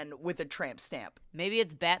man with a tramp stamp. Maybe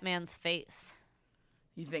it's Batman's face.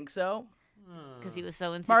 You think so? Because he was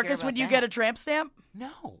so insecure. Marcus, would you get a tramp stamp?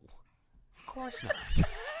 No. Of course not.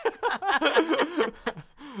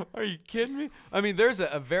 Are you kidding me? I mean, there's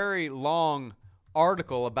a very long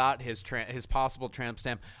article about his possible tramp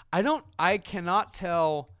stamp. I cannot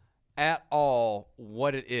tell at all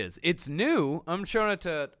what it is. It's new. I'm showing it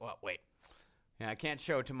to, well, wait. Yeah, I can't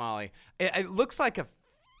show it to Molly. It looks like a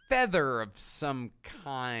feather of some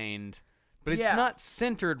kind, but it's not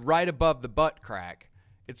centered right above the butt crack.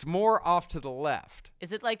 It's more off to the left.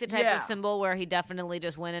 Is it like the type of symbol where he definitely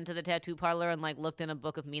just went into the tattoo parlor and like looked in a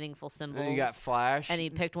book of meaningful symbols? And he got flash. And he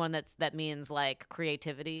picked one that means like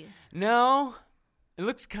creativity? No. It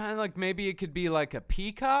looks kind of like maybe it could be like a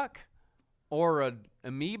peacock or a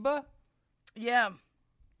amoeba. Yeah.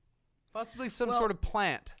 Possibly some sort of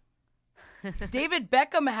plant. David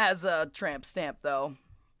Beckham has a tramp stamp, though.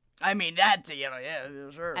 I mean, that's,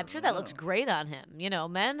 sure. I'm sure that looks great on him.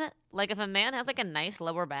 Men, like if a man has like a nice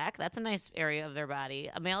lower back, that's a nice area of their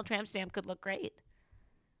body. A male tramp stamp could look great.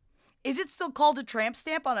 Is it still called a tramp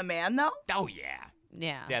stamp on a man, though? Oh, yeah.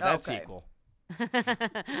 Yeah. Yeah, that's equal.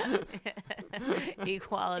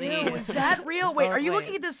 Equality. Ew, is that real? Wait, are you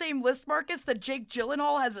looking at the same list, Marcus, that Jake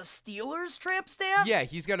Gyllenhaal has a Steelers tramp stamp? Yeah,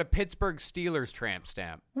 he's got a Pittsburgh Steelers tramp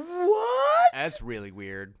stamp. What? That's really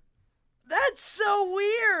weird. That's so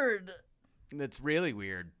weird. That's really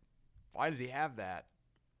weird. Why does he have that?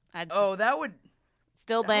 That would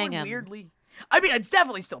still bang him. Weirdly. I mean, I'd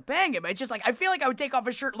definitely still bang him. It's just like I feel like I would take off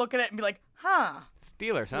his shirt, look at it, and be like, "Huh."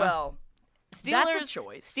 Steelers, huh? Well, Steelers, that's a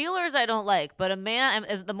choice. Steelers, I don't like, but a man.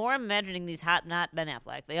 The more I'm imagining these not Ben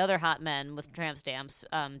Affleck, the other hot men with tramp stamps,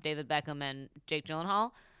 David Beckham and Jake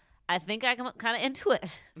Gyllenhaal. I think I'm kind of into it.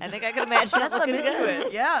 I think I can imagine. I guess I'm into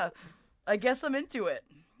it. Yeah, I guess I'm into it.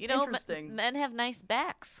 Interesting. Men have nice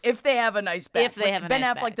backs. If they have a nice back. If they have a Ben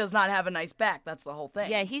nice Affleck back. does not have a nice back. That's the whole thing.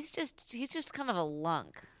 Yeah, he's just kind of a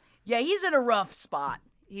lunk. Yeah, he's in a rough spot.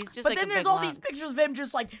 He's just. But like then a there's big all lunk. these pictures of him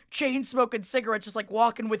just like chain smoking cigarettes, just like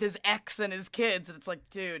walking with his ex and his kids, and it's like,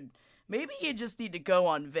 dude, maybe you just need to go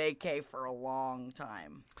on vacay for a long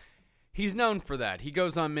time. He's known for that. He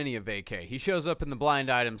goes on many a vacay. He shows up in the blind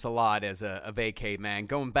items a lot as a vacay man,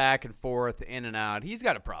 going back and forth, in and out. He's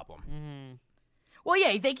got a problem. Mm-hmm. Well,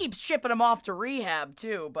 yeah, they keep shipping him off to rehab,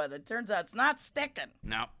 too, but it turns out it's not sticking.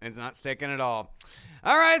 No, it's not sticking at all.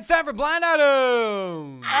 All right, it's time for Blind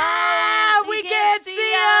Item. We can't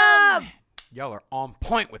see him! Y'all are on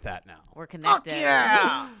point with that now. We're connected. Fuck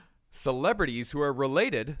yeah! Celebrities who are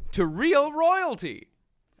related to real royalty.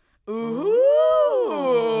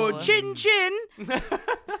 Ooh, chin chin.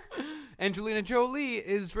 Angelina Jolie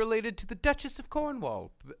is related to the Duchess of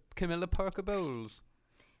Cornwall, Camilla Parker Bowles.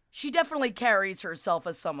 She definitely carries herself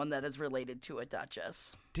as someone that is related to a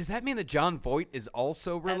duchess. Does that mean that John Voight is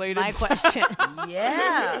also related? That's my question.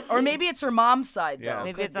 Yeah. Or maybe it's her mom's side, though. Yeah.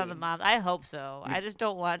 Maybe it's on the mom. I hope so. I just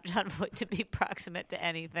don't want John Voight to be proximate to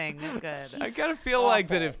anything good. I gotta feel like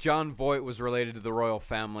that if John Voight was related to the royal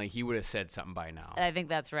family, he would have said something by now. I think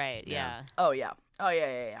that's right. Yeah. Oh, yeah. Oh,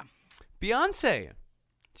 yeah. Beyonce.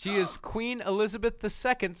 She is Queen Elizabeth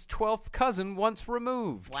II's 12th cousin once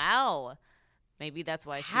removed. Wow. Maybe that's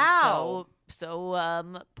why she's How?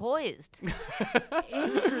 so poised.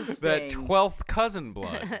 Interesting. That 12th cousin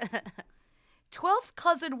blood. 12th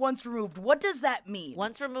cousin once removed. What does that mean?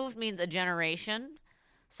 Once removed means a generation.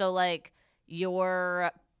 So, like, your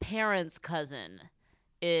parents' cousin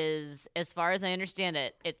is, as far as I understand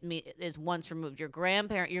it, is once removed. Your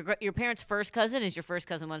grandparent, your parents' first cousin is your first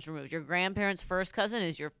cousin once removed. Your grandparents' first cousin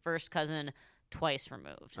is your first cousin twice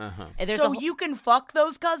removed. Uh-huh. So you can fuck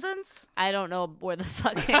those cousins? I don't know where the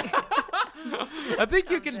fucking... I think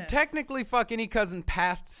you can technically fuck any cousin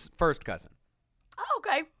past first cousin. Oh,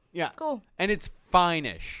 okay. Yeah. Cool. And it's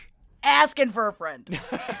fine-ish. Asking for a friend.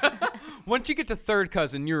 Once you get to third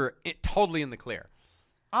cousin, you're totally in the clear.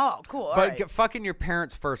 Oh, cool. All But right. fucking your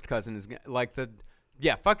parents' first cousin is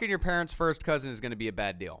fucking your parents' first cousin is going to be a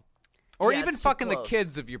bad deal. Or Yeah, even it's too fucking the close.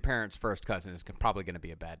 kids of your parents' first cousin is probably going to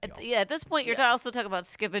be a bad deal. Yeah, at this point, you're also talking about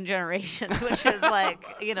skipping generations, which is like,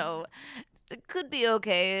 it could be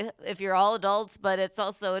okay if you're all adults, but it's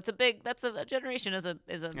a generation is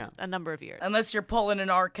a number of years. Unless you're pulling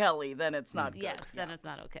an R. Kelly, then it's not good. Yes, then it's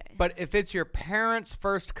not okay. But if it's your parents'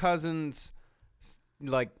 first cousin's,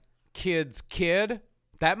 like, kid's kid,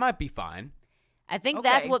 that might be fine. I think Okay.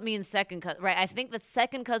 that's what means second cousin. Right. I think that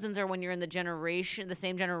second cousins are when you're in the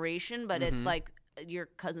same generation, but it's like your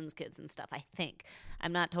cousin's kids and stuff, I think.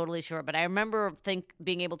 I'm not totally sure, but I remember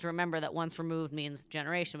being able to remember that once removed means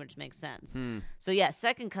generation, which makes sense. So yeah,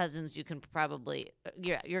 second cousins you can probably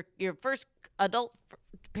your first adult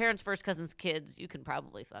parents' first cousins' kids, you can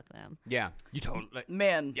probably fuck them. Yeah, you totally.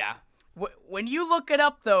 Man. Yeah. When you look it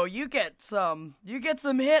up, though, you get some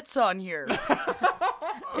hits on here.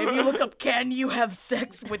 If you look up, can you have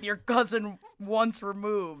sex with your cousin once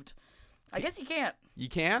removed? I guess you can't. You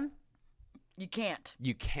can? You can't.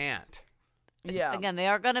 You can't. Yeah. Again, they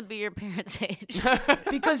are gonna be your parents' age.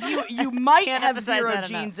 Because you might Can't have emphasize zero that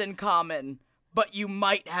genes in common, but you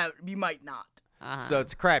might not. So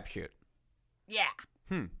it's a crapshoot. Yeah.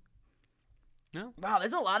 No? Wow,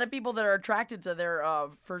 there's a lot of people that are attracted to their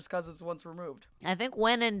first cousins once removed. I think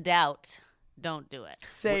when in doubt, don't do it.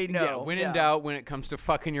 Say no. Yeah, when in doubt, when it comes to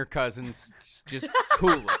fucking your cousins, just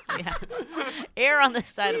cool it. Yeah. Err on the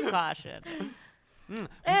side of caution.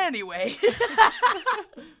 Anyway.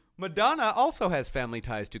 Madonna also has family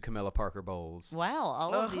ties to Camilla Parker Bowles. Wow,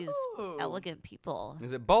 all of these Oh. elegant people.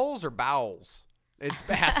 Is it Bowles or Bowles? It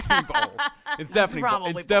has to be Bowles. It's definitely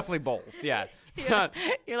probably it's definitely Bowles. Yeah. It's not.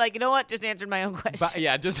 You're like, you know what? Just answered my own question.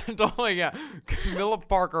 Yeah, just totally. Yeah, Camilla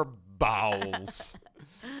Parker Bowles.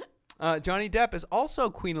 Johnny Depp is also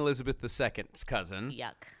Queen Elizabeth II's cousin.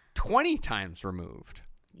 Yuck. 20 times removed.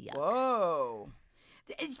 Yuck. Whoa.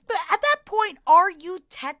 But at that point, are you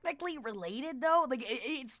technically related, though? Like,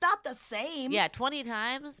 it's not the same. Yeah, 20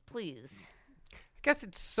 times, please. I guess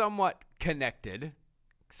it's somewhat connected.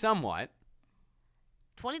 Somewhat.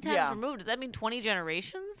 20 times Yeah. removed. Does that mean 20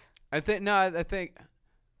 generations? I think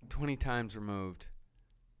 20 times removed.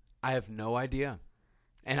 I have no idea.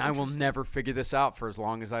 And I will never figure this out for as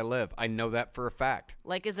long as I live. I know that for a fact.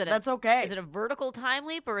 Like, That's okay. Is it a vertical time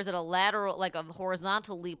leap or is it a lateral, like a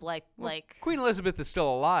horizontal leap? Like Queen Elizabeth is still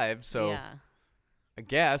alive, so yeah, I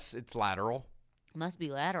guess it's lateral. must be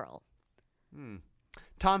lateral.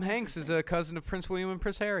 Tom Hanks is a cousin of Prince William and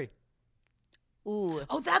Prince Harry. Ooh,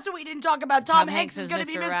 Oh, that's what we didn't talk about. Tom Hanks is going to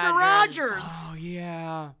be Mr. Rogers. Oh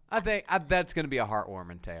yeah, I think that's going to be a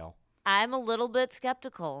heartwarming tale. I'm a little bit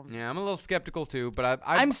skeptical. Yeah, I'm a little skeptical too, but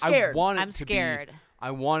I'm scared. I want it I'm scared. I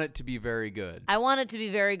want it to be very good. I want it to be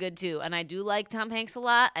very good too, and I do like Tom Hanks a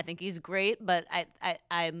lot. I think he's great, but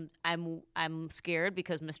I'm scared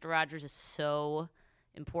because Mr. Rogers is so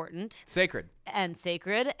important Sacred. and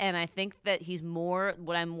sacred, and I think that he's more.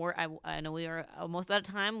 I know we are almost out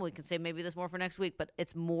of time. We can say maybe this more for next week, but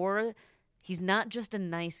it's more. He's not just a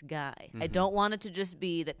nice guy. I don't want it to just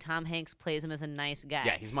be that Tom Hanks plays him as a nice guy.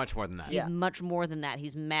 Yeah, he's much more than that. He's much more than that.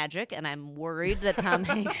 He's magic, and I'm worried that Tom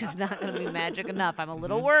Hanks is not going to be magic enough. I'm a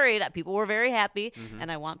little worried. People were very happy,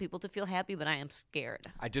 and I want people to feel happy, but I am scared.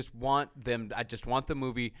 I just want the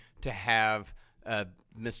movie to have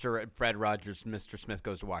Mr. Fred Rogers, Mr. Smith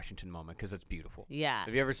Goes to Washington moment because it's beautiful. Yeah.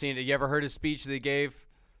 Have you ever seen it? You ever heard his speech that he gave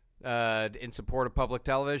in support of public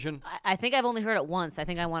television? I think I've only heard it once. I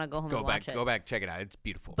think I want to go home and watch it. Go back, check it out. It's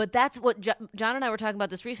beautiful. But that's what John and I were talking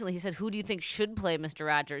about this recently. He said, who do you think should play Mr.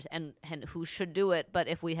 Rogers and who should do it? But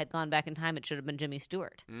if we had gone back in time, it should have been Jimmy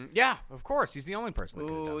Stewart. Yeah, of course. He's the only person that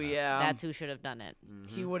could have Oh, done that. yeah. That's who should have done it.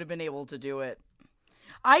 He would have been able to do it.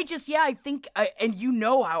 I think, and you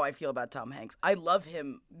know how I feel about Tom Hanks. I love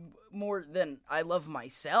him more than I love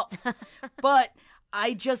myself. But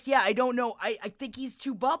I don't know. I think he's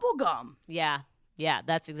too bubblegum. Yeah,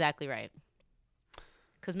 that's exactly right.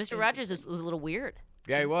 Because Mr. Rogers was a little weird.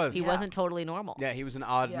 Yeah, he was. He wasn't totally normal. Yeah, he was an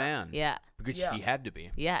odd man. Yeah. Because Yeah. he had to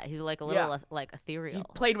be. Yeah, he's like a little like ethereal. He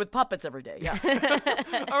played with puppets every day. Yeah.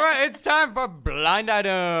 All right, it's time for blind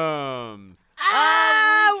items.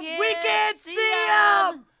 We can't see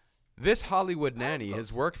him. This Hollywood nanny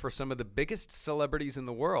has worked for some of the biggest celebrities in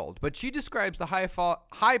the world, but she describes the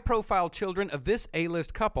high-profile children of this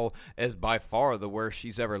A-list couple as by far the worst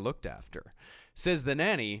she's ever looked after. Says the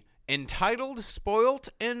nanny, entitled, spoilt,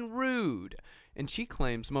 and rude. And she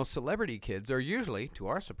claims most celebrity kids are usually, to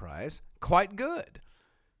our surprise, quite good.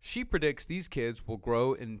 She predicts these kids will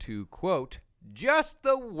grow into, quote, just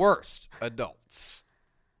the worst adults.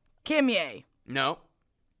 Kim Ye. No.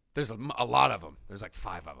 There's a lot of them. There's like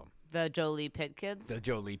 5 of them. The Jolie Pitt kids. The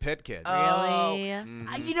Jolie Pitt kids. Really?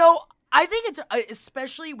 You know, I think it's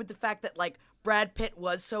especially with the fact that like Brad Pitt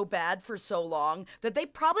was so bad for so long that they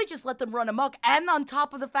probably just let them run amok. And on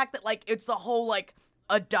top of the fact that like it's the whole like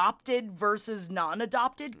adopted versus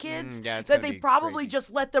non-adopted kids yeah, it's that gonna they be probably crazy. just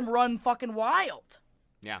let them run fucking wild.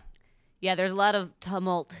 Yeah. Yeah, there's a lot of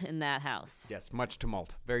tumult in that house. Yes, much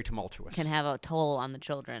tumult. Very tumultuous. Can have a toll on the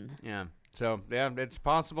children. Yeah. So, yeah, it's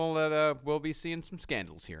possible that we'll be seeing some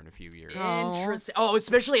scandals here in a few years. Interesting. Oh,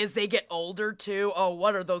 especially as they get older, too. Oh,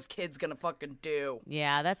 what are those kids going to fucking do?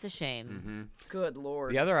 Yeah, that's a shame. Mm-hmm. Good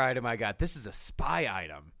Lord. The other item I got, this is a spy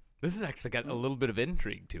item. This has actually got a little bit of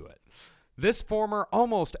intrigue to it. This former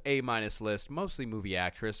almost A-minus list, mostly movie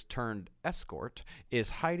actress turned escort, is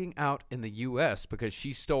hiding out in the U.S. because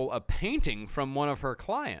she stole a painting from one of her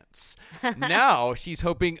clients. Now she's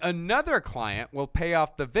hoping another client will pay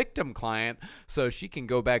off the victim client so she can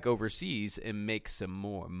go back overseas and make some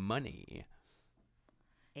more money.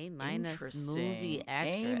 A-minus movie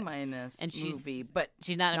actress. A-minus and she's, movie, but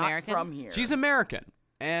she's not American? from here. She's American.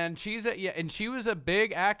 And she was a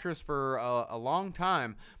big actress for a long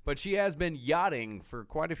time, but she has been yachting for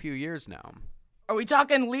quite a few years now. Are we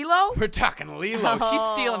talking Lilo? We're talking Lilo. She's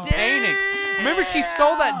stealing paintings. Remember she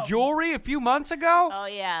stole that jewelry a few months ago? Oh,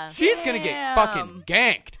 yeah. She's going to get fucking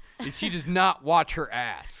ganked if she does not watch her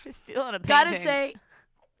ass. She's stealing a painting. Gotta say,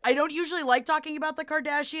 I don't usually like talking about the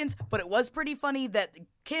Kardashians, but it was pretty funny that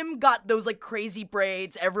Kim got those like crazy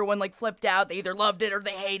braids. Everyone like flipped out. They either loved it or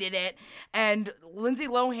they hated it. And Lindsay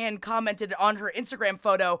Lohan commented on her Instagram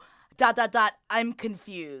photo, ... I'm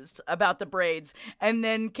confused about the braids. And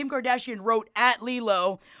then Kim Kardashian wrote at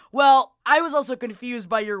Lilo, well, I was also confused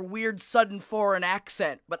by your weird sudden foreign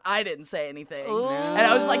accent, but I didn't say anything. Ooh. And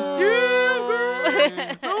I was like, damn,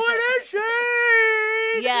 what is she?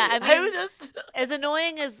 Yeah, I mean, I was just as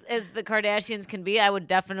annoying as the Kardashians can be, I would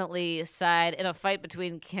definitely side in a fight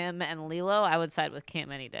between Kim and Lilo. I would side with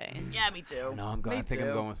Kim any day. Yeah, me too. No, I think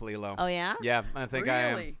I'm going with Lilo. Oh, yeah? Yeah, I think I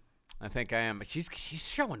am. Really? I think I am. But she's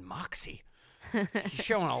showing moxie. She's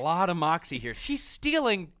showing a lot of moxie here. She's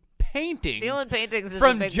stealing paintings. Stealing paintings is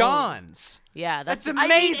from a big John's. Move. Yeah, that's I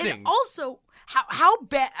amazing. mean, and also, how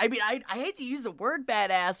bad? I mean, I hate to use the word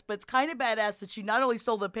badass, but it's kind of badass that she not only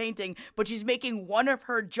stole the painting, but she's making one of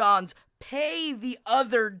her Johns pay the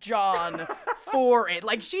other John for it.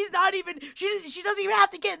 Like she's not even. She doesn't even have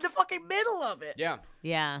to get in the fucking middle of it. Yeah.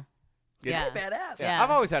 Yeah. It's Yeah. badass. Yeah. I've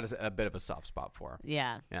always had a bit of a soft spot for her.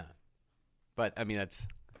 Yeah. Yeah. But I mean, that's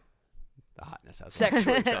the hotness.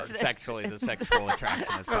 Sexually. Sexually, the sexual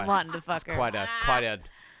attraction is From wanting to fuck her.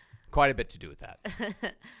 quite a bit to do with that.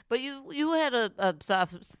 But you had a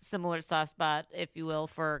similar soft spot, if you will,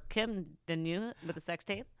 for Kim, didn't you, with the sex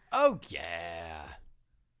tape? Oh yeah.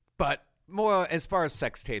 But more as far as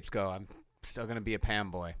sex tapes go, I'm still gonna be a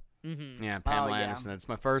Pam boy. Mm-hmm. Yeah, Pamela Anderson. That's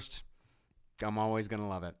my first. I'm always gonna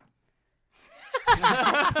love it.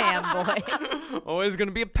 Pam boy. Always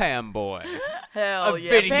gonna be a Pam boy. Hell a yeah.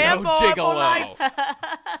 video Pam boy for gigolo. life.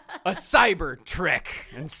 A cyber trick.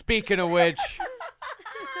 And speaking of which,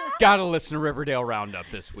 gotta listen to Riverdale Roundup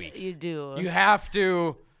this week. You do. You have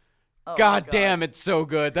to. Oh God damn, it's so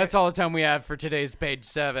good. That's all the time we have for today's Page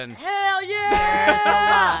 7. Hell yeah. There's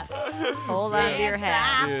a lot. Hold on to your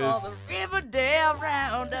hat. Time for the Riverdale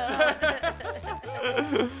Roundup.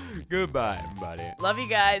 Goodbye, everybody. Love you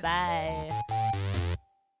guys. Bye.